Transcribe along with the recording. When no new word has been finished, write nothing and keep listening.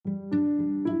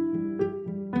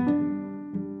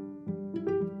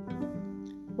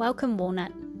Welcome,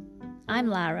 Walnut. I'm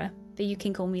Lara, but you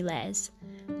can call me Laz,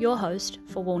 your host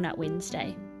for Walnut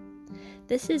Wednesday.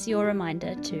 This is your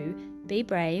reminder to be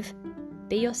brave,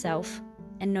 be yourself,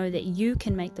 and know that you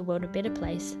can make the world a better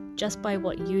place just by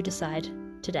what you decide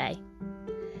today.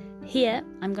 Here,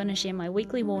 I'm going to share my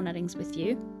weekly walnuttings with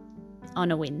you on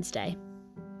a Wednesday.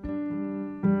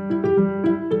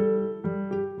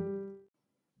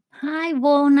 Hi,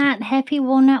 Walnut. Happy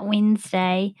Walnut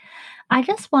Wednesday. I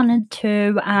just wanted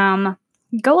to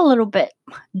go a little bit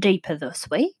deeper this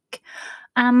week.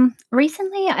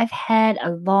 Recently, I've had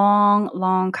a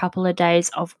long couple of days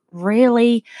of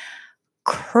really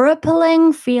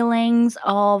crippling feelings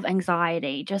of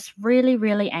anxiety, just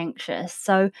really anxious.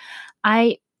 So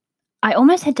I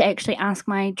almost had to actually ask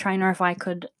my trainer if I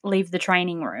could leave the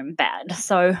training room bad.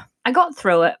 So I got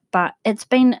through it, but it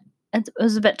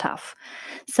was a bit tough.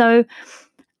 So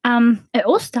it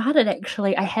all started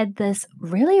actually. I had this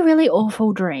really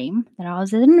awful dream that I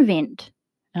was at an event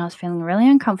and I was feeling really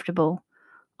uncomfortable.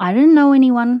 I didn't know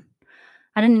anyone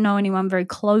very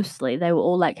closely. They were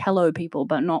all like hello people,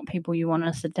 but not people you want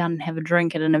to sit down and have a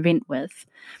drink at an event with.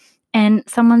 And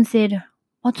someone said,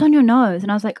 "What's on your nose?"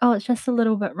 And I was like, "Oh, it's just a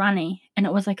little bit runny." And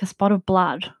it was like a spot of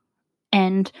blood.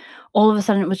 And all of a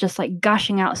sudden it was just like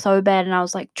gushing out so bad and I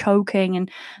was like choking and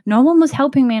no one was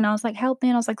helping me. And I was like, "Help me."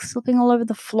 And I was like slipping all over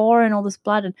the floor and all this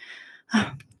blood. And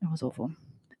it was awful.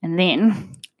 And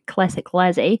then, classic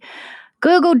Lazzy,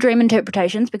 Googled dream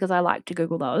interpretations because I like to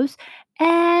Google those.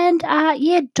 And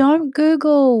don't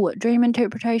Google dream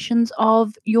interpretations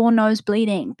of your nose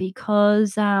bleeding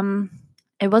because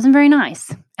it wasn't very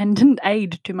nice and didn't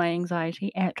aid to my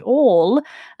anxiety at all.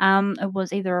 It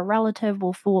was either a relative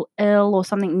will fall ill or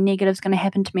something negative is going to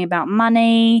happen to me about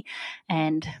money.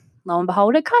 And lo and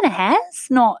behold, it kind of has,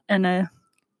 not in a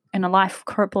life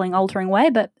crippling, altering way,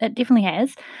 but it definitely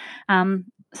has.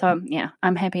 So yeah,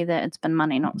 I'm happy that it's been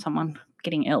money, not someone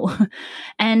getting ill.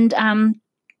 And lo and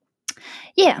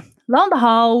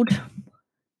behold,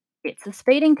 it's a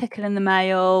speeding ticket in the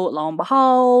mail. Lo and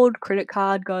behold, credit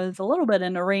card goes a little bit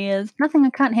in arrears. Nothing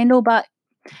I can't handle, but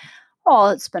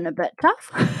it's been a bit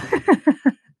tough.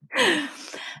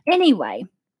 Anyway,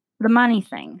 the money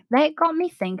thing. That got me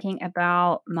thinking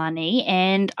about money,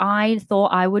 and I thought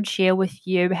I would share with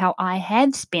you how I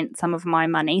have spent some of my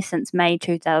money since May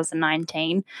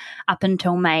 2019 up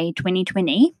until May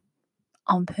 2020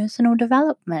 on personal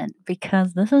development,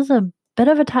 because this is a bit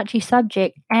of a touchy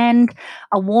subject and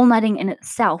a walnutting in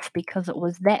itself, because it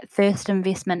was that first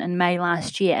investment in May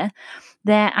last year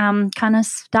that kind of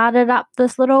started up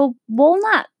this little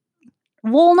walnut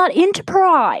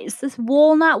enterprise, this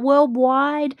walnut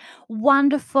worldwide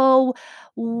wonderful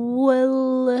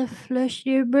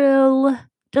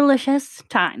delicious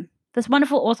time, this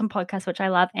wonderful awesome podcast which I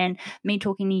love, and me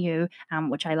talking to you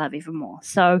which I love even more.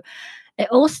 So it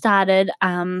all started,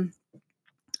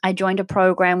 I joined a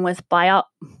program with Viola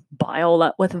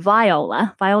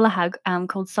Hug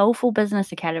called Soulful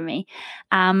Business Academy,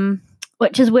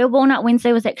 which is where Walnut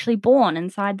Wednesday was actually born,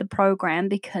 inside the program,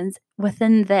 because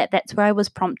within that's where I was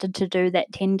prompted to do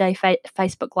that 10-day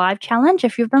Facebook Live challenge.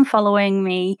 If you've been following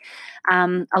me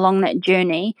along that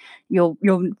journey, you'll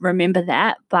remember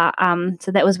that. But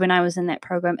so that was when I was in that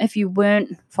program. If you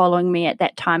weren't following me at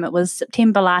that time, it was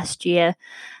September last year.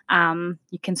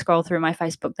 You can scroll through my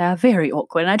Facebook. They are very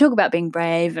awkward. And I talk about being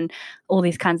brave and all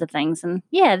these kinds of things. And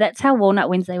yeah, that's how Walnut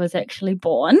Wednesday was actually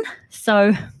born.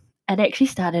 So it actually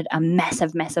started a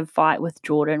massive fight with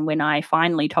Jordan when I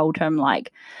finally told him,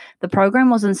 like, the program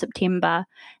was in September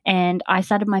and I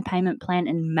started my payment plan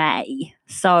in May.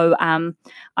 So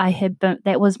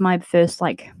that was my first,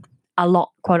 like, a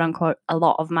lot, quote unquote, a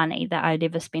lot of money that I'd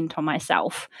ever spent on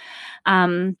myself.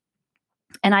 And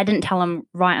I didn't tell him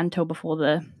right until before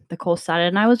the course started,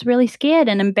 and I was really scared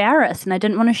and embarrassed, and I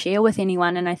didn't want to share with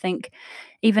anyone. And I think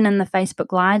even in the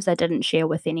Facebook Lives, I didn't share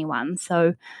with anyone.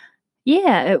 So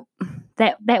yeah,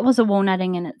 that was a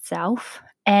walnutting in itself.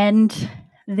 And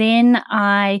then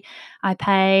I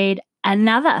paid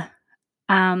another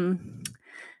amount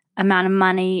of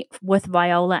money with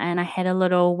Viola, and I had a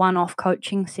little one-off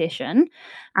coaching session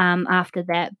after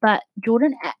that. But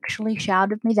Jordan actually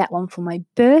showered me that one for my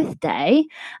birthday,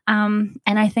 and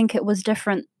I think it was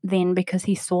different then because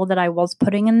he saw that I was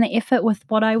putting in the effort with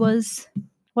what I was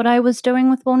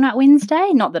doing with Walnut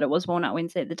Wednesday. Not that it was Walnut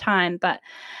Wednesday at the time, but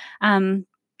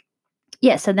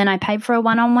so then I paid for a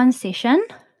one-on-one session.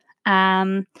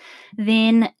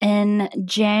 Then in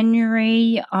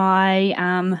January,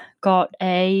 I got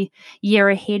a year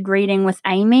ahead reading with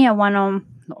Amy, a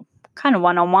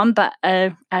one-on-one, but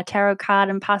a tarot card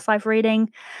and past life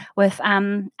reading with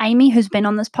Amy, who's been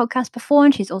on this podcast before,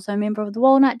 and she's also a member of the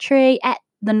Walnut Tree at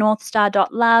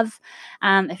thenorthstar.love.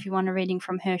 If you want a reading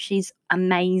from her, she's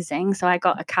amazing. So I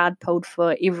got a card pulled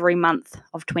for every month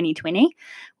of 2020,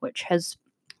 which has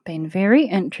been very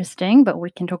interesting, but we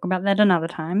can talk about that another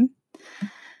time.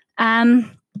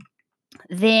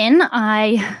 Then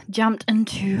I jumped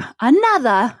into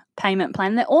another payment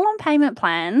plan. They're all on payment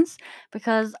plans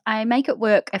because I make it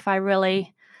work if I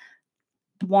really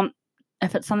want,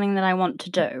 if it's something that I want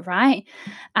to do, right?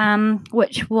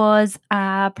 Which was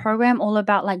a program all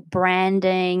about like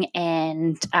branding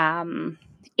and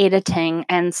editing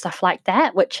and stuff like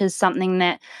that, which is something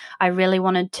that I really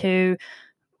wanted to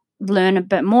learn a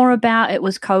bit more about. It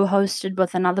was co-hosted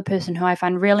with another person who I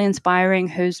find really inspiring,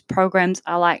 whose programs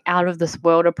are like out of this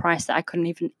world, a price that I couldn't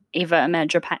even ever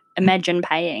imagine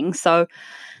paying. So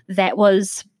that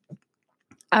was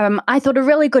I thought a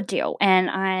really good deal, and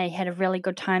I had a really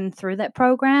good time through that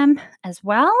program as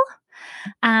well.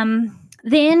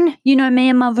 Then, you know me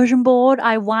and my vision board,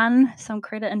 I won some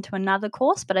credit into another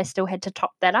course, but I still had to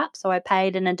top that up. So I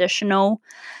paid an additional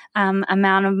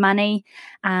amount of money,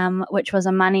 which was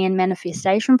a money and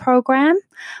manifestation program,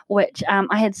 which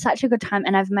I had such a good time,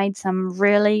 and I've made some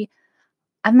really,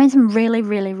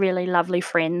 really lovely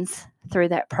friends through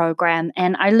that program.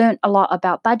 And I learned a lot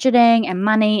about budgeting and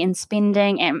money and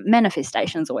spending, and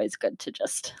manifestation is always good to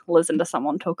just listen to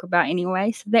someone talk about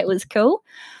anyway. So that was cool.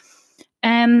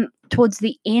 Towards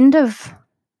the end of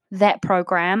that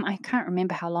program, I can't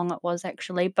remember how long it was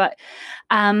actually, but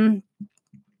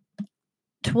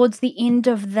towards the end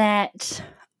of that,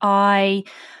 I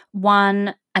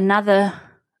won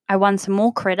some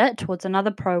more credit towards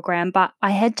another program, but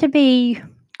I had to be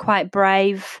quite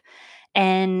brave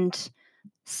and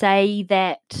say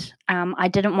that I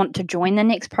didn't want to join the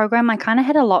next program. I kind of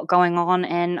had a lot going on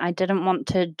and I didn't want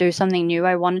to do something new.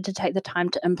 I wanted to take the time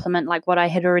to implement like what I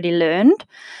had already learned.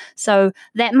 So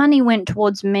that money went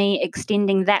towards me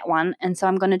extending that one. And so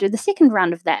I'm going to do the second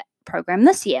round of that program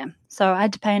this year. So I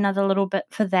had to pay another little bit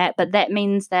for that, but it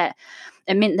meant that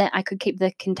I could keep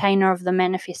the container of the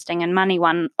manifesting and money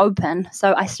one open.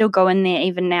 So I still go in there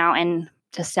even now and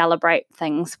just celebrate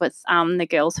things with the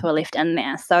girls who are left in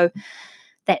there. So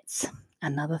that's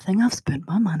another thing I've spent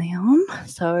my money on.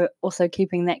 So also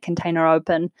keeping that container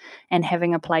open and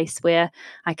having a place where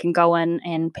I can go in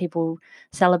and people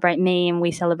celebrate me and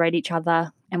we celebrate each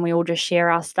other and we all just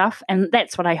share our stuff. And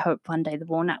that's what I hope one day the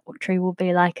Walnut Tree will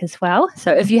be like as well.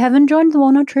 So if you haven't joined the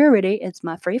Walnut Tree already, it's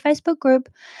my free Facebook group,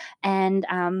 and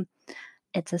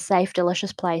it's a safe,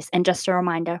 delicious place. And just a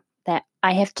reminder that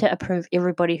I have to approve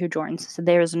everybody who joins. So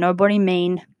there is nobody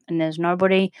mean and there's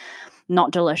nobody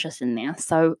not delicious in there.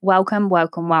 So welcome,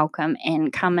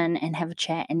 and come in and have a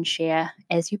chat and share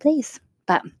as you please.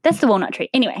 But that's the Walnut Tree.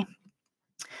 Anyway,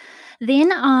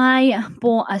 then I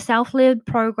bought a self-led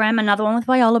program, another one with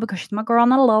Viola because she's my girl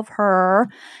and I love her.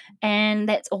 And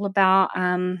that's all about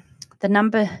the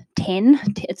number 10.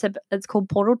 It's called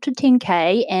Portal to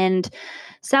 10K and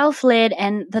self-led,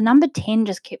 and the number 10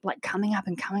 just kept like coming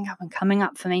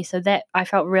up for me. So that I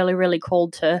felt really, really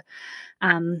called to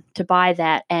buy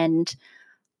that. And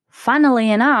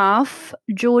funnily enough,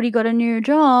 Geordie got a new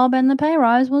job and the pay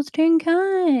rise was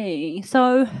 10K.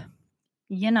 So,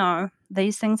 you know,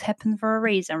 these things happen for a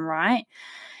reason, right?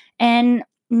 And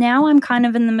now I'm kind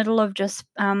of in the middle of just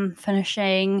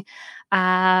finishing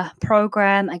a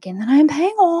program again that I'm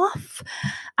paying off,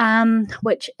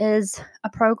 which is a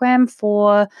program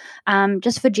for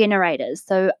just for generators.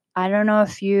 So I don't know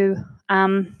if you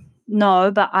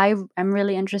know, but I am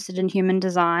really interested in human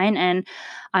design, and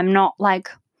I'm not like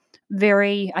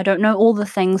I don't know all the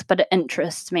things, but it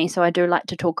interests me. So I do like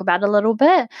to talk about a little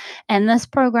bit. And this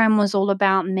program was all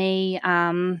about me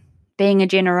being a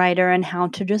generator and how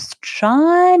to just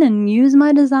shine and use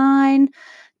my design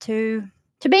to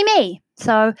be me.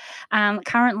 So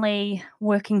currently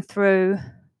working through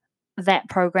that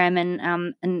program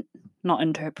and not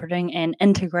interpreting and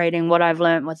integrating what I've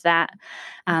learned with that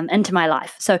into my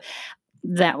life. So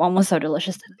that one was so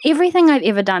delicious. Everything I've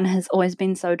ever done has always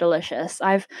been so delicious.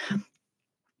 I've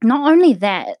not only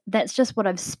that's just what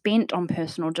I've spent on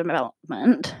personal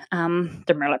development,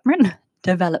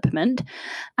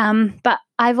 but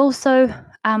I've also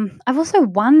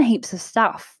won heaps of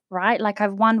stuff, right? Like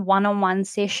I've won one-on-one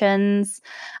sessions.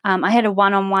 I had a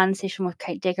one-on-one session with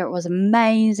Kate Decker. It was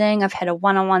amazing. I've had a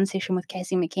one-on-one session with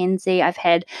Cassie McKenzie. I've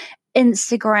had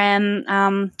Instagram,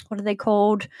 what are they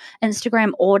called?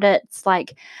 Instagram audits.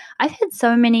 Like I've had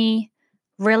so many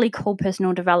really cool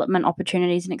personal development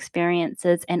opportunities and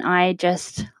experiences, and I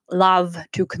just love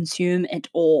to consume it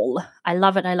all. I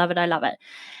love it.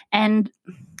 And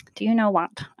do you know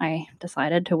what? I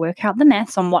decided to work out the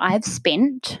maths on what I have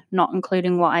spent, not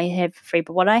including what I have for free,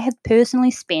 but what I have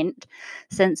personally spent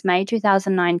since May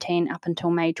 2019 up until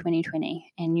May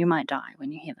 2020. And you might die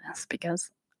when you hear this because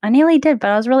I nearly did, but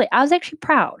I was actually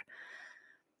proud.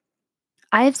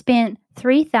 I have spent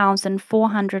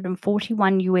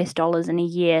 $3,441 in a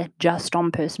year just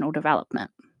on personal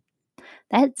development.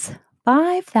 That's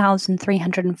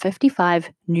 5,355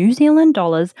 New Zealand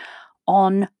dollars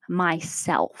on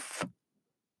myself,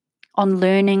 on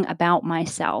learning about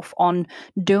myself, on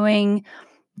doing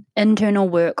internal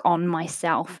work on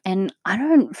myself. And I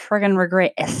don't friggin'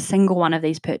 regret a single one of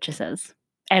these purchases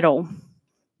at all.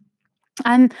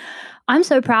 I'm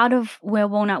so proud of where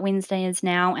Walnut Wednesday is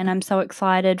now, and I'm so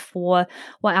excited for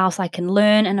what else I can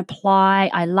learn and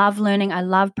apply. I love learning, I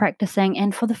love practicing,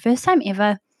 and for the first time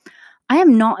ever, I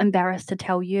am not embarrassed to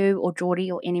tell you or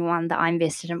Geordie or anyone that I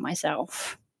invested in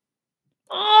myself.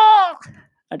 Oh,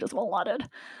 I just vomited.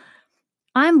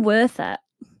 I'm worth it.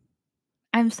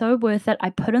 I'm so worth it. I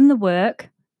put in the work,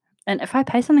 and if I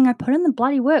pay something, I put in the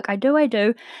bloody work. I do,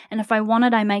 and if I want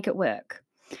it, I make it work.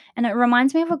 And it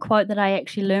reminds me of a quote that I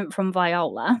actually learnt from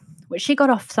Viola, which she got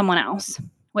off someone else,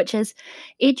 which is,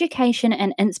 education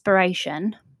and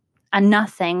inspiration are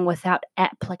nothing without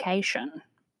application.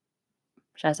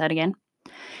 Should I say it again?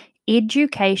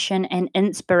 Education and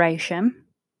inspiration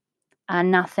are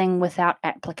nothing without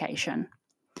application.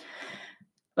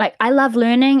 Like, I love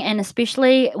learning, and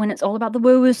especially when it's all about the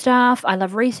woo-woo stuff. I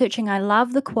love researching. I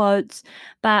love the quotes,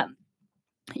 but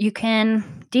you can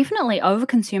definitely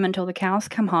overconsume until the cows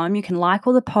come home. You can like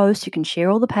all the posts, you can share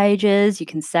all the pages, you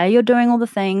can say you're doing all the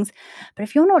things, but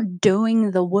if you're not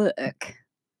doing the work,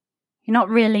 you're not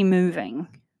really moving,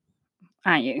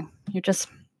 are you? You're just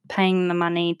paying the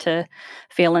money to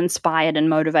feel inspired and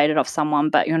motivated off someone,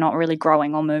 but you're not really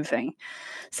growing or moving.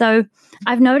 So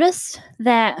I've noticed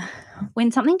that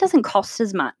when something doesn't cost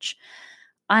as much,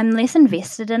 I'm less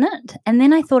invested in it. And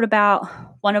then I thought about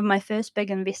one of my first big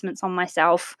investments on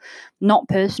myself, not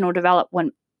personal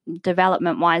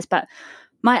development-wise, but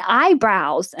my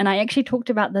eyebrows. And I actually talked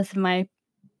about this in my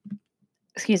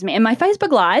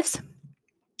Facebook Lives.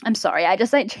 I'm sorry, I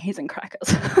just ate cheese and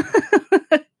crackers.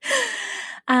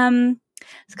 It's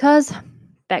because,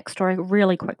 backstory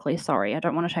really quickly, sorry, I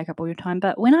don't want to take up all your time,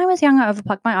 but when I was young, I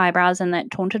overplucked my eyebrows, and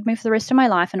that taunted me for the rest of my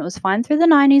life, and it was fine through the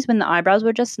 90s when the eyebrows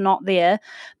were just not there,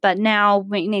 but now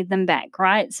we need them back,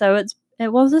 right? So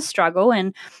it was a struggle,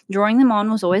 and drawing them on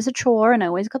was always a chore, and I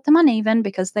always got them uneven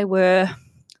because they were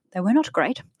not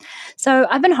great. So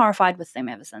I've been horrified with them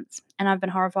ever since, and I've been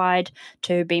horrified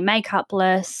to be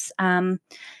makeupless.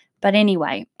 But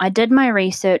anyway, I did my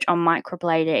research on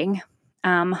microblading.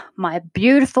 My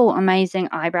beautiful, amazing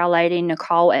eyebrow lady,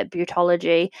 Nicole at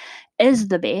Beautology, is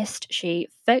the best. She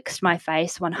fixed my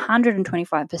face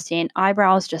 125%.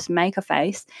 Eyebrows just make a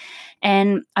face.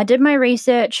 And I did my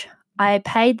research. I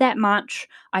paid that much.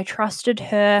 I trusted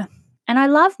her. And I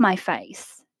love my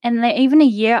face. And they're even a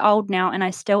year old now, and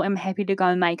I still am happy to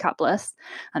go makeupless.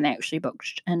 I'm actually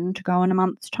booked in to go in a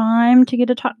month's time to get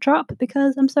a touch-up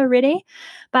because I'm so ready.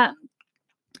 But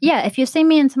yeah, if you see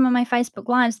me in some of my Facebook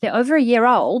Lives, they're over a year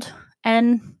old,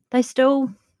 and my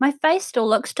face still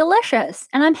looks delicious,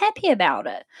 and I'm happy about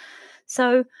it.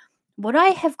 So would I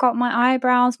have got my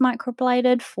eyebrows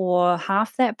microbladed for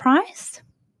half that price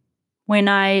when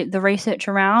the research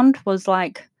around was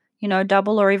like,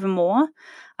 double or even more?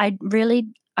 I really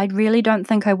don't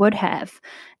think I would have.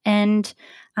 And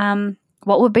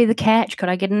what would be the catch? Could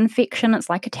I get an infection? It's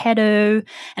like a tattoo,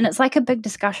 and it's like a big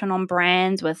discussion on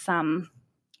brands with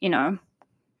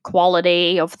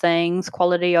quality of things,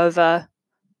 quality over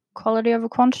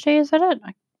quantity. Is that it?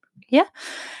 Yeah.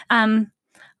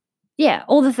 Yeah,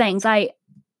 all the things.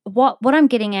 What I'm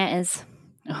getting at is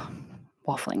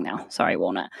waffling now. Sorry,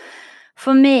 Walnut.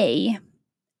 For me,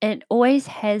 it always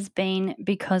has been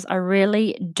because I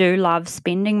really do love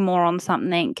spending more on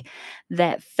something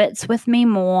that fits with me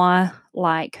more,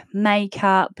 like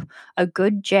makeup, a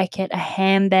good jacket, a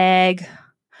handbag.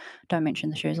 Don't mention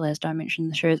the shoes, Liz. Don't mention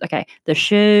the shoes. Okay, the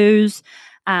shoes.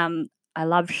 I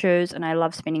love shoes, and I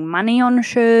love spending money on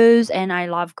shoes, and I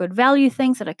love good value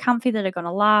things that are comfy, that are going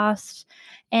to last.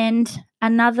 And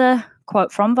another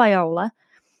quote from Viola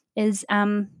is,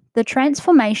 the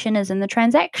transformation is in the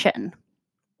transaction.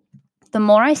 The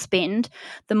more I spend,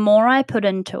 the more I put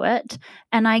into it.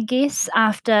 And I guess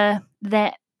after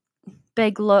that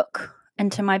big look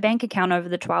into my bank account over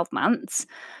the 12 months,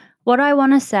 what I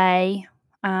want to say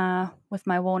with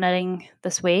my walnutting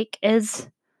this week is,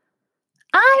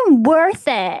 I'm worth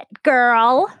it,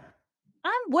 girl.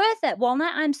 I'm worth it,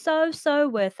 Walnut. I'm so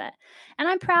worth it. And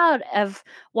I'm proud of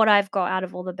what I've got out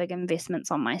of all the big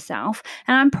investments on myself.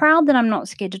 And I'm proud that I'm not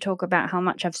scared to talk about how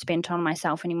much I've spent on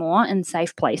myself anymore in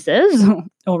safe places,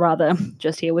 or rather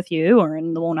just here with you or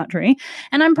in the walnut tree.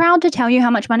 And I'm proud to tell you how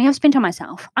much money I've spent on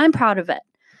myself. I'm proud of it.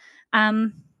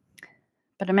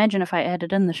 But imagine if I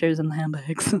added in the shoes and the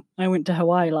handbags. I went to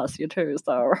Hawaii last year too,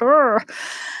 so.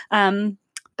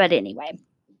 But anyway,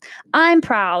 I'm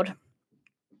proud.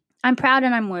 I'm proud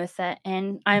and I'm worth it.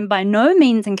 And I'm by no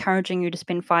means encouraging you to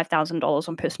spend $5,000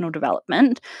 on personal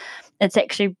development. It's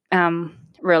actually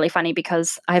really funny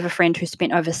because I have a friend who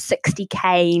spent over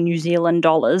 60K New Zealand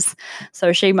dollars.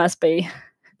 So she must be,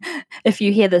 if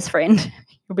you hear this, friend,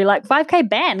 you'll be like, 5K,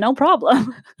 bam, no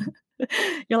problem.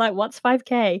 You're like, what's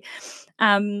 5K?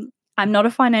 I'm not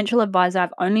a financial advisor.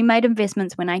 I've only made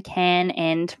investments when I can,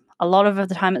 and a lot of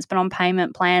the time it's been on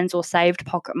payment plans or saved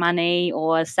pocket money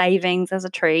or savings as a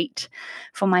treat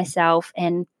for myself.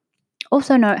 And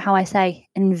also note how I say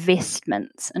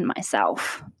investments in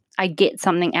myself. I get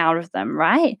something out of them,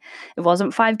 right? It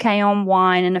wasn't 5K on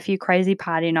wine and a few crazy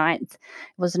party nights. It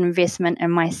was an investment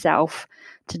in myself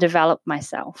to develop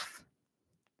myself.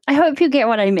 I hope you get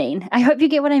what I mean. I hope you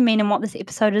get what I mean and what this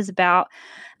episode is about.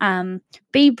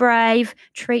 Be brave,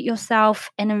 treat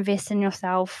yourself, and invest in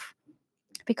yourself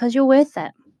because you're worth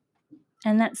it.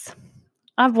 And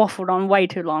I've waffled on way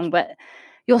too long, but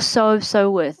you're so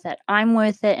worth it. I'm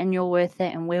worth it, and you're worth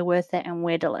it, and we're worth it, and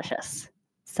we're delicious.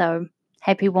 So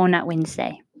happy Walnut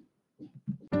Wednesday.